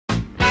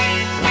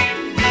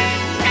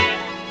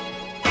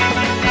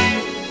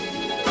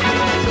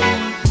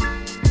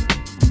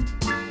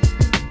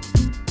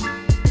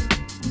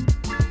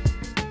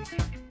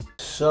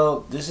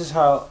So this is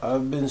how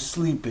I've been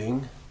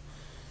sleeping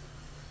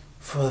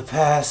for the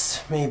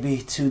past maybe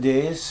 2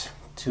 days,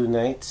 2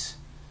 nights.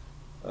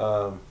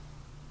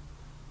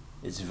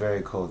 It's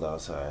very cold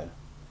outside,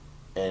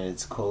 and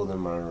it's cold in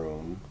my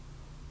room.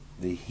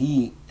 The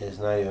heat is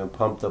not even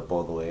pumped up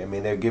all the way. I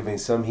mean, they're giving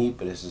some heat,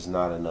 but it's just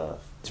not enough.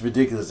 It's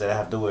ridiculous that I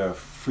have to wear a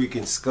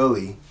freaking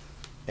Scully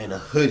and a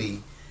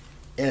hoodie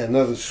and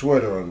another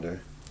sweater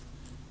under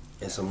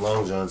and some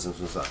long johns and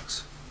some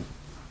socks.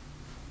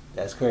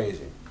 That's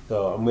crazy.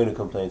 So I'm going to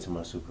complain to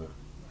my super.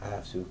 I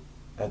have to.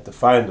 I have to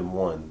find them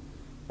one.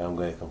 And I'm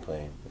going to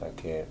complain. I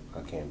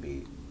can't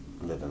be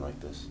living like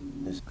this.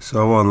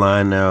 So I'm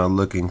online now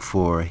looking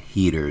for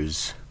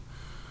heaters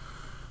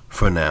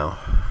for now,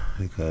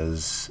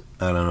 because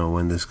I don't know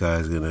when this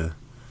guy's going to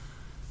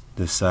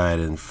decide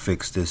and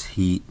fix this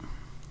heat.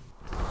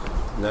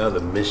 Now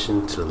the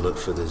mission to look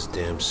for this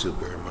damn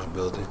super in my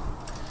building.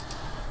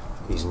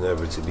 He's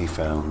never to be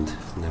found.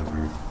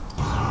 Never.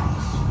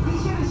 Be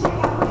sure to check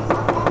out West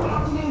Coast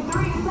afternoon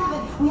 3 to 7.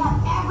 We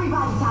have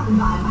everybody stopping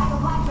by. Michael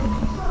Blackson,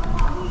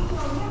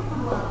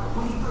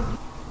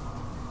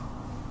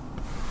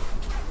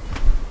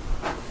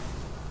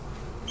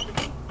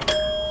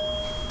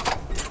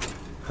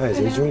 Hi, is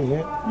Adrian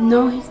here?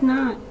 No, he's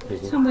not.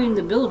 He's somewhere in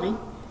the building.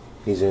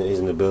 He's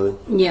in the building?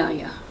 Yeah.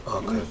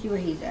 Okay. Let me see where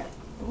he's at.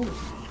 Oh,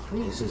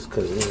 This is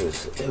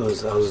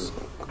because I was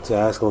to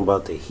ask him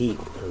about the heat,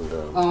 and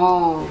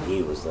the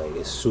heat was like,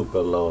 it's super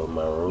low in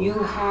my room. You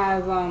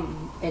have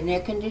an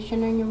air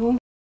conditioner in your room?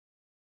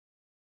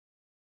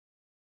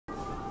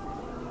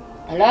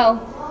 Hello?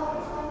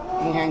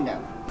 He hanged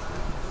up.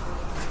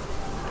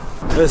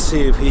 Let's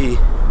see if he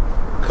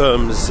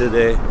comes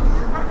today.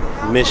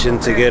 Mission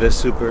to get a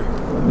super.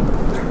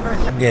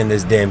 I'm getting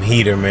this damn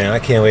heater, man. I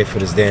can't wait for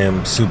this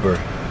damn super.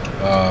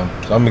 So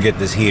I'm gonna get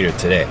this heater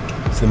today.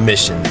 It's a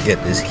mission to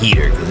get this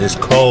heater because it's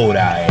cold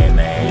out here,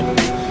 man.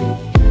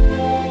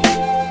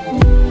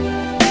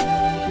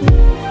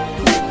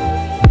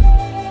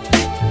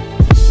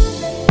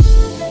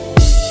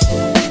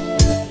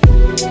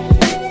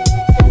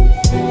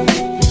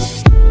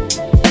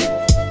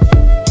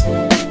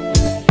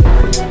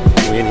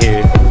 We in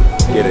here,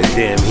 get a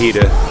damn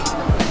heater.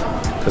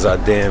 Cause I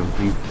damn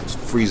it's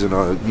freezing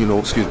on,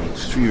 excuse me,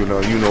 it's freezing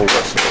on,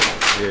 what's up.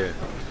 yeah.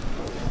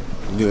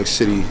 New York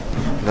City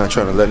not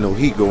trying to let no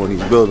heat go in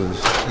these buildings.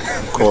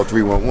 Call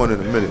 311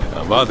 in a minute.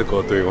 I'm about to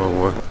call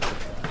 311.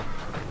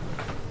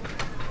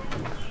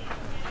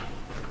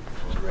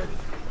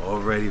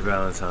 Already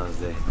Valentine's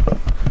Day.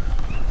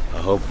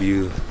 I hope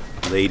you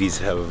ladies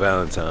have a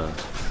Valentine.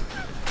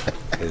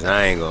 Cause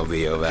I ain't gonna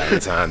be your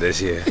Valentine this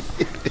year.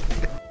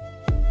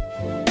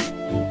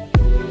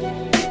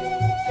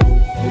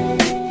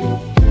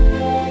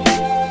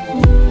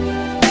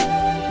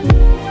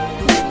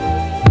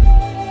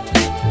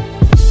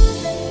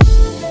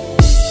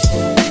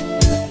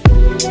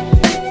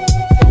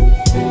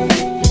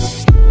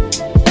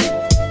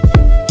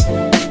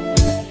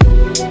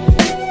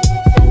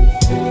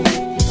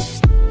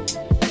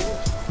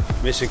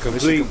 Mission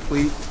complete.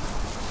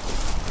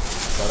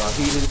 Got our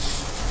heaters.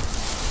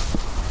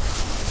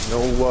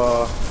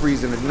 No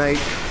freezing at night.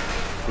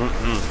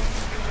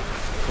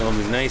 Gonna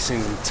be nice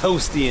and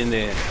toasty in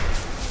there.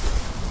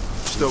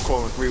 Still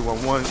calling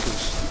 311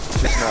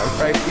 because it's not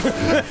right.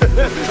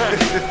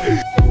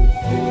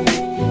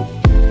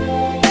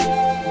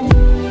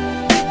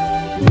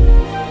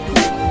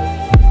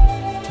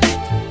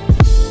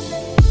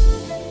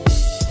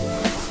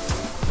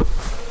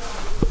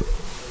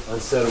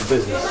 Unsettled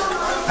business.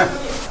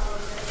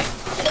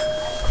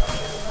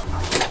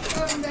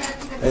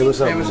 Hey,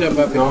 what's up? Hey, what's up,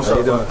 Buffy? How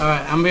you doing? All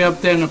right, I'm gonna be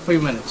up there in a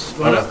few minutes.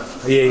 What up?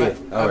 Yeah.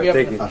 All right,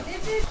 thank you.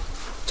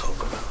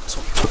 Talk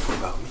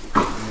about me.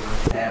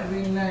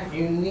 Every night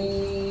you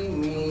need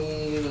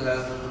me,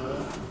 love.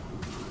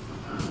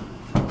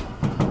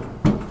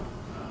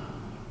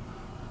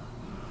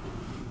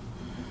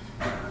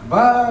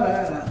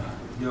 Ba-da-da.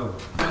 Yo.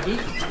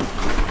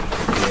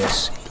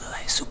 Yes, he look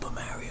like Super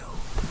Mario.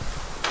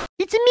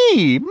 It's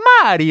me,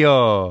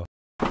 Mario!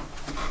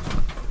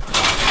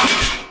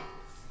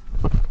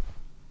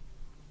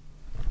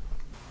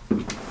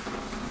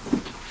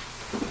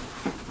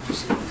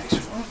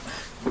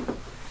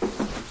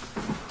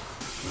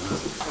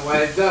 And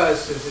what it does,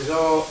 since it's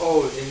all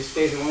old, it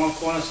stays in one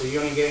corner, so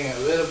you're only getting a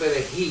little bit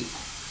of heat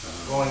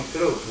going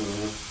through.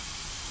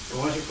 But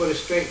once you put it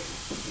straight,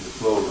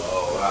 Oh,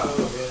 wow.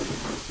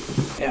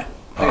 yeah.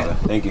 Okay,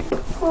 thank you.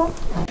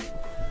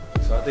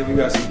 So I think we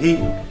got some heat.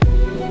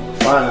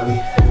 Finally.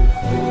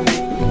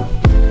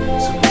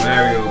 Super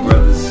Mario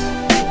Brothers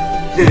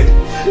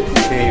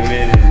came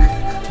in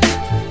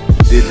and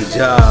did the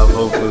job,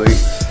 hopefully.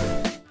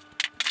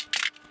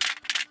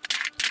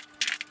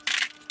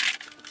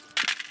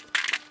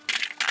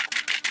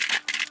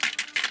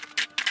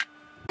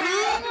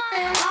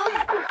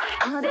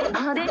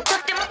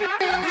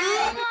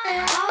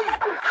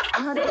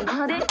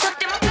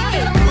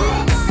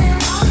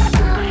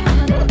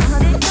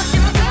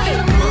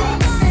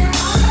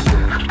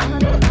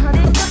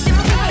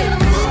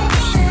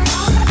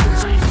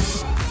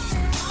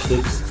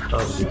 Picks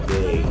of the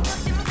day.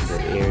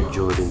 The Air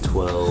Jordan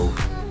 12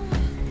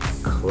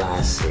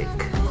 Classic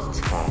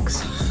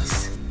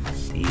Taxis.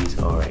 These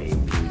are a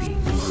beauty.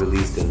 These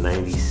released in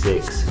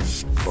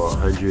 '96 for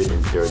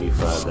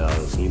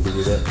 $135. Can you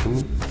believe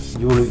that?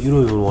 You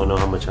don't even want to know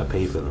how much I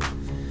paid for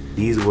them.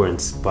 These were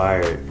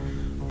inspired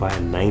by a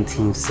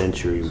 19th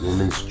century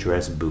woman's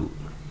dress boot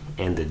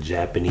and the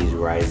Japanese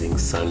rising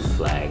sun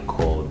flag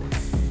called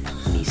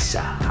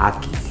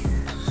Nishihaki.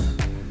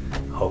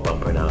 Hope I'm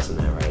pronouncing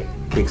that right.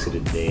 Kicks of the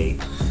day.